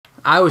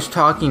I was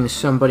talking to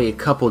somebody a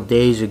couple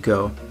days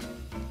ago.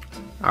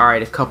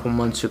 Alright, a couple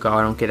months ago.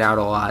 I don't get out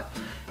a lot.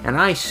 And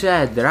I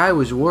said that I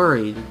was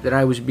worried that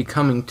I was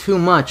becoming too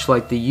much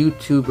like the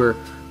YouTuber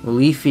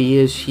Leafy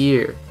is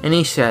here. And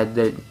he said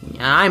that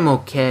I'm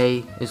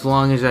okay as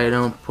long as I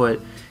don't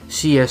put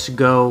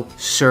CSGO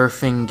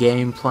surfing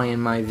gameplay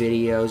in my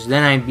videos.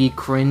 Then I'd be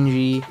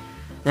cringy.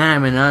 Then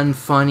I'm an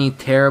unfunny,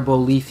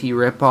 terrible Leafy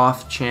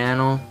ripoff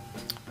channel.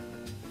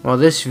 Well,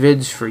 this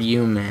vid's for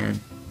you, man.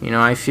 You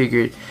know, I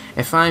figured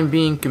if I'm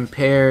being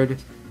compared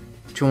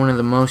to one of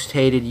the most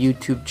hated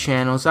YouTube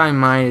channels, I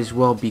might as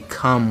well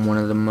become one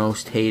of the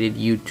most hated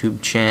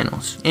YouTube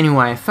channels.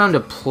 Anyway, I found a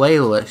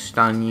playlist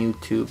on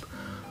YouTube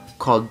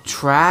called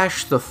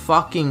Trash the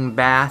Fucking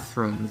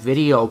Bathroom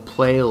Video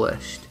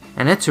Playlist.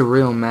 And it's a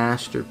real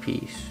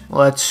masterpiece.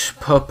 Let's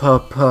play the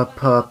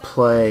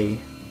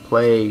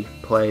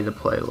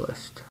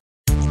playlist.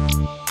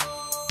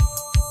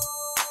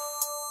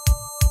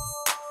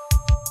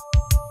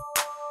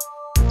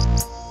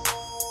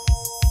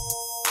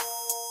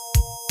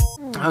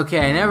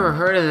 Okay, I never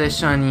heard of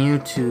this on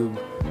YouTube,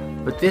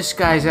 but this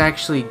guy's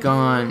actually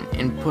gone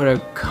and put a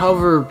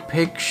cover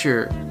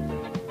picture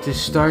to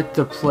start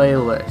the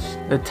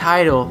playlist. The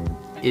title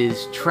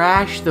is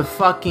Trash the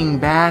Fucking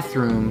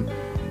Bathroom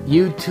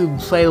YouTube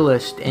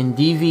Playlist and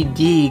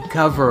DVD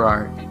Cover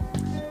Art.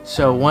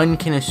 So one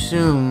can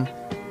assume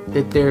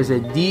that there's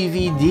a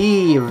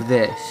DVD of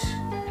this.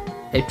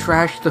 A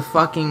Trash the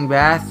Fucking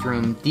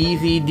Bathroom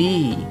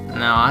DVD.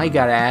 Now I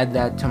gotta add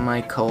that to my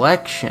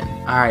collection.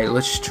 Alright,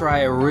 let's try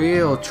a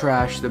real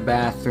Trash the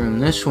Bathroom.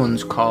 This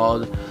one's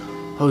called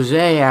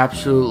Jose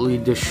Absolutely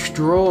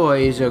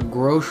Destroys a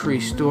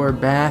Grocery Store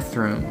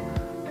Bathroom.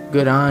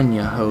 Good on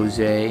ya,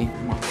 Jose.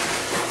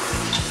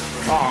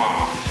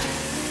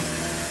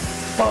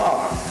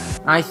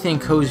 I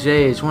think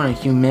Jose is one of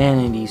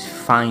humanity's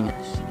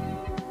finest.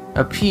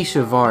 A piece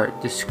of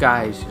art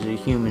disguised as a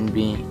human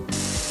being.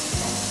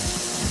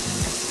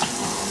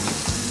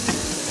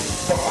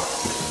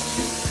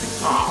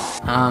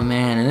 Oh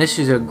man, and this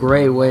is a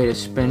great way to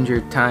spend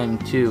your time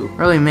too.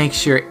 Really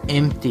makes your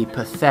empty,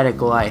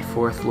 pathetic life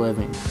worth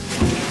living.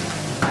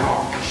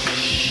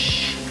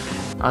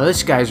 Oh,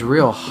 this guy's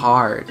real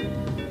hard.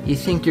 You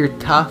think you're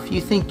tough? You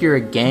think you're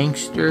a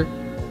gangster?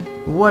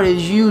 What did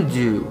you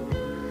do?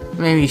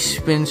 Maybe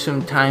spend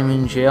some time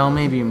in jail,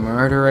 maybe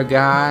murder a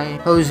guy?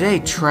 Jose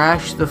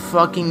trashed the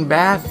fucking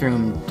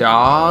bathroom,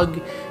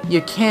 dog.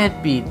 You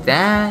can't beat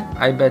that.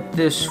 I bet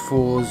this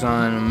fool's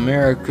on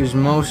America's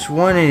Most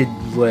Wanted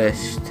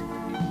list.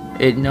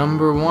 At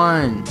number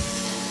 1.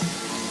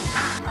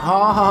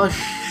 Oh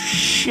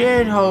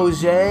shit,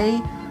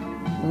 Jose.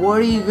 What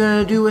are you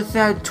gonna do with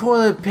that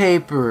toilet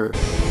paper?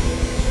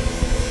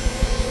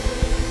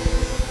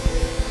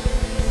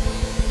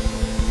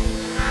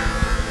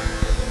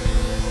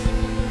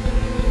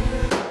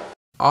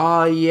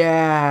 Oh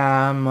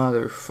yeah,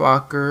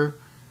 motherfucker.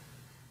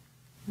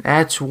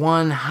 That's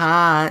one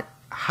hot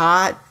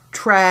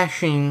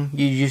trashing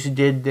you just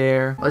did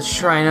there. Let's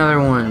try another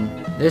one.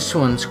 This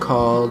one's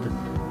called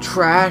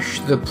Trash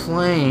the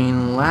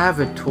Plane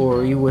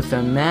Lavatory with a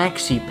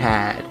Maxi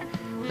Pad.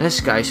 This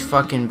guy's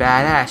fucking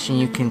badass, and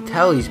you can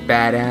tell he's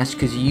badass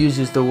because he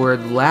uses the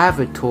word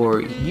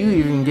lavatory. You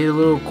even get a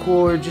little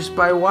cooler just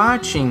by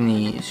watching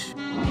these.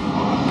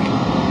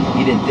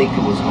 You didn't think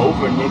it was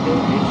over,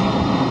 nigga, did you?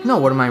 No,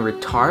 what am I,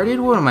 retarded?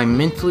 What am I,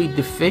 mentally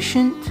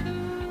deficient?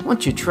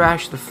 Once you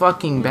trash the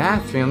fucking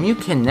bathroom, you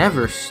can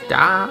never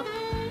stop.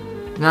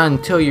 Not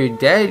until you're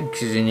dead,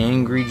 because an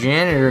angry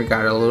janitor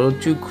got a little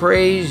too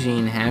crazy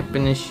and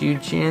happened to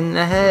shoot you in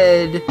the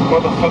head.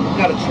 Motherfucker,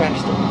 gotta trash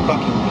the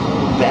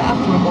fucking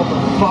bathroom,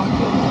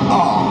 motherfucker.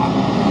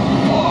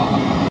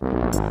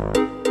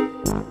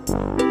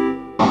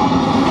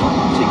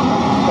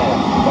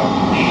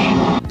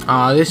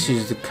 Aw, this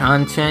is the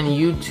content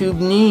YouTube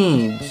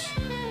needs.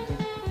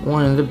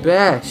 One of the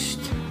best.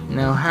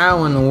 Now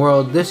how in the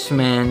world this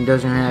man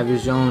doesn't have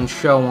his own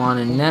show on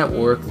a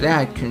network,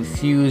 that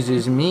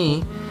confuses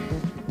me.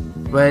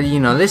 But you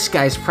know, this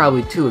guy's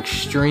probably too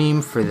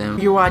extreme for them.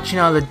 You're watching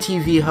all the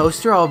TV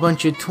hosts, they're all a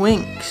bunch of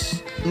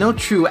twinks. No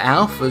true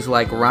alphas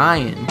like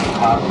Ryan.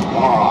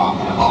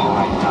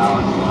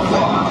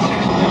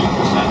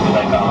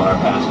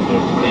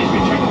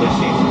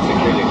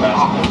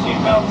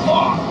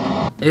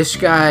 This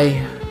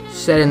guy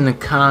said in the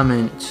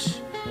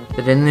comments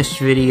that in this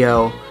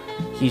video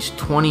he's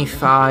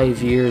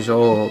 25 years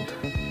old.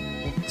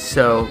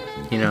 So,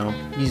 you know,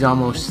 he's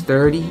almost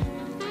 30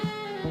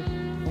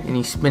 and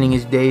he's spending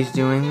his days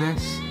doing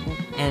this.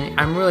 And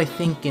I'm really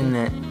thinking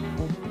that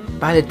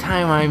by the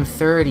time I'm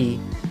 30,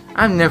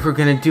 I'm never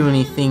gonna do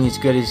anything as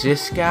good as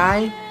this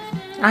guy.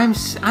 I'm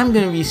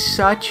gonna be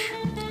such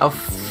a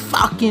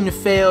fucking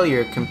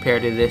failure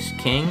compared to this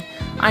king.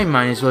 I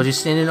might as well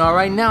just end it all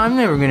right now. I'm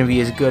never gonna be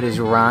as good as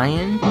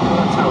Ryan.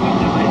 That's how we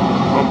do it.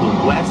 from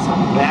the West.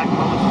 I'm back,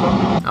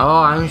 motherfucker.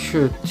 Oh, I'm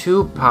sure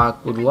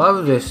Tupac would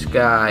love this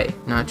guy.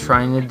 Not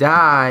trying to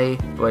die,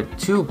 but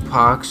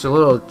Tupac's a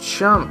little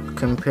chump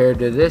compared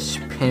to this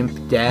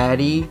pimp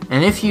daddy.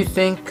 And if you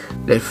think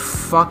that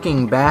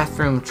fucking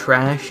bathroom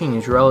trashing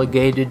is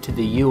relegated to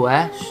the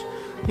US,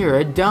 you're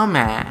a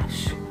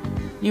dumbass.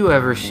 You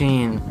ever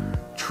seen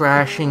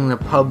trashing the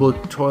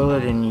public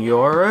toilet in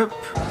Europe?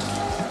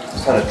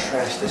 Gotta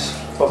trash this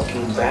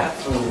fucking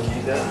bathroom,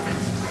 nigga.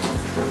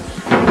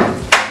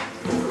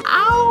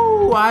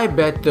 Ow! I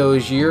bet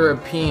those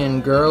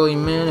European girly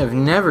men have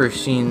never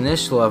seen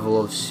this level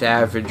of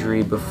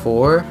savagery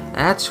before.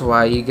 That's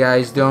why you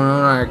guys don't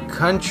own our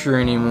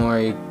country anymore,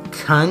 you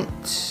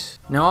cunts.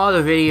 Now all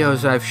the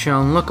videos I've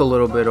shown look a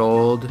little bit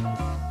old.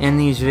 In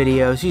these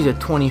videos, he's a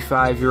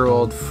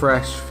 25-year-old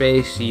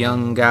fresh-faced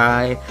young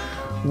guy.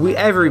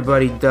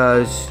 Everybody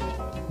does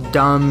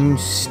dumb,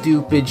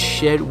 stupid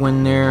shit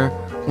when they're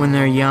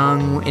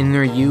young, in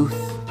their youth.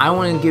 I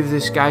want to give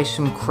this guy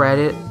some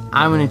credit.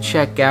 I'm going to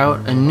check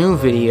out a new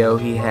video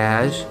he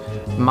has,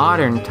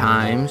 Modern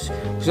Times,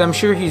 because I'm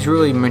sure he's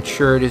really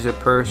matured as a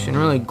person,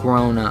 really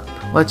grown up.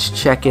 Let's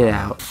check it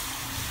out.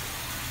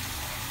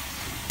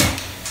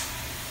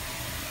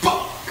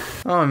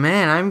 Oh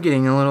man, I'm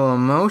getting a little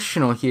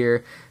emotional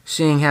here,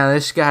 seeing how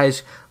this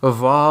guy's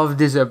evolved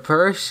as a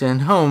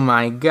person. Oh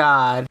my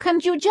god.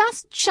 Can't you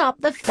just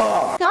shut the f***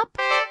 up?